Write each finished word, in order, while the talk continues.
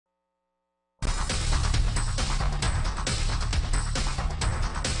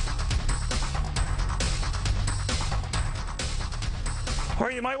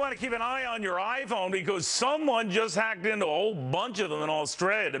Or you might want to keep an eye on your iPhone because someone just hacked into a whole bunch of them in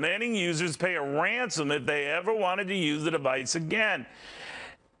Australia, demanding users pay a ransom if they ever wanted to use the device again.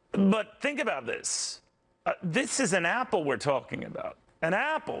 But think about this. This is an Apple we're talking about. An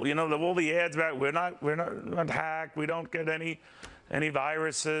Apple, you know, all the ads about we're not hacked, we don't get any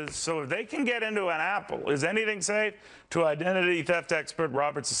viruses. So if they can get into an Apple, is anything safe? To identity theft expert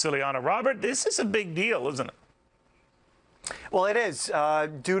Robert Siciliano. Robert, this is a big deal, isn't it? Well, it is,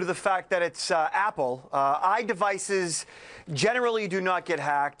 due to the fact that it's Apple. iDevices generally do not get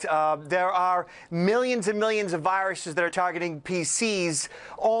hacked. There are millions and millions of viruses that are targeting PCs,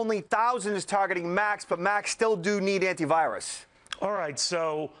 only thousands targeting Macs, but Macs still do need antivirus. All right,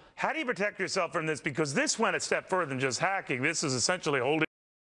 so how do you protect yourself from this? Because this went a step further than just hacking. This is essentially holding.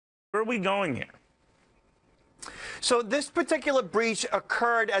 Where are we going here? So this particular breach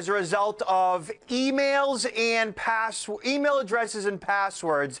occurred as a result of emails and email addresses and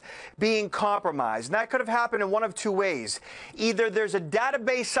passwords being compromised. And that could have happened in one of two ways. Either there's a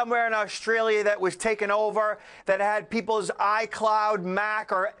database somewhere in Australia that was taken over that had people's iCloud,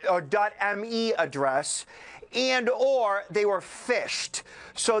 Mac, or .me address, and or they were phished.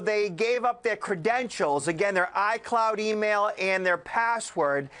 So they gave up their credentials, again, their iCloud email and their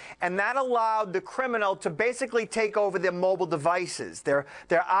password, and that allowed the criminal to basically take over their mobile devices, their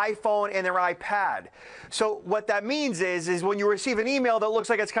iPhone and their iPad. So what that means is when you receive an email that looks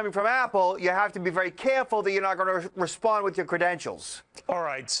like it's coming from Apple, you have to be very careful that you're not going to respond with your credentials. All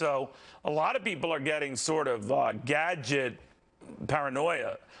right, so a lot of people are getting sort of gadget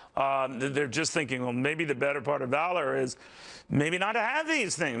paranoia. They're just thinking, well, maybe the better part of valor is maybe not to have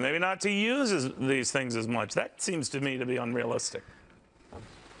these things, maybe not to use these things as much. That seems to me to be unrealistic.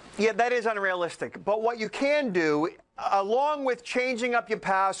 Yeah, that is unrealistic. But what you can do, along with changing up your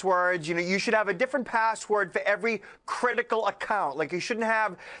passwords, you should have a different password for every critical account. Like, you shouldn't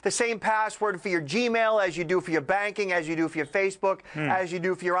have the same password for your Gmail as you do for your banking, as you do for your Facebook, as you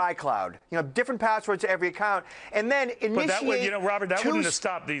do for your iCloud. Different passwords to every account. And then initiate. But that would, Robert, that wouldn't have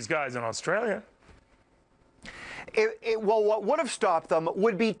stopped these guys in Australia. Well, what would have stopped them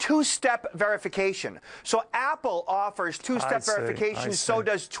would be two-step verification. So Apple offers two-step verification. So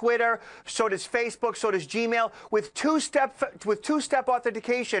does Twitter. So does Facebook. So does Gmail. With two-step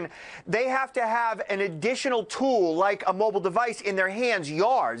authentication, they have to have an additional tool like a mobile device in their hands,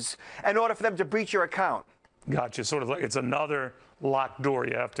 yours, in order for them to breach your account. Gotcha. Sort of like it's another locked door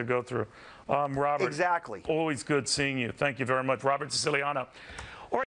you have to go through. Robert. Exactly. Always good seeing you. Thank you very much, Robert Siciliano.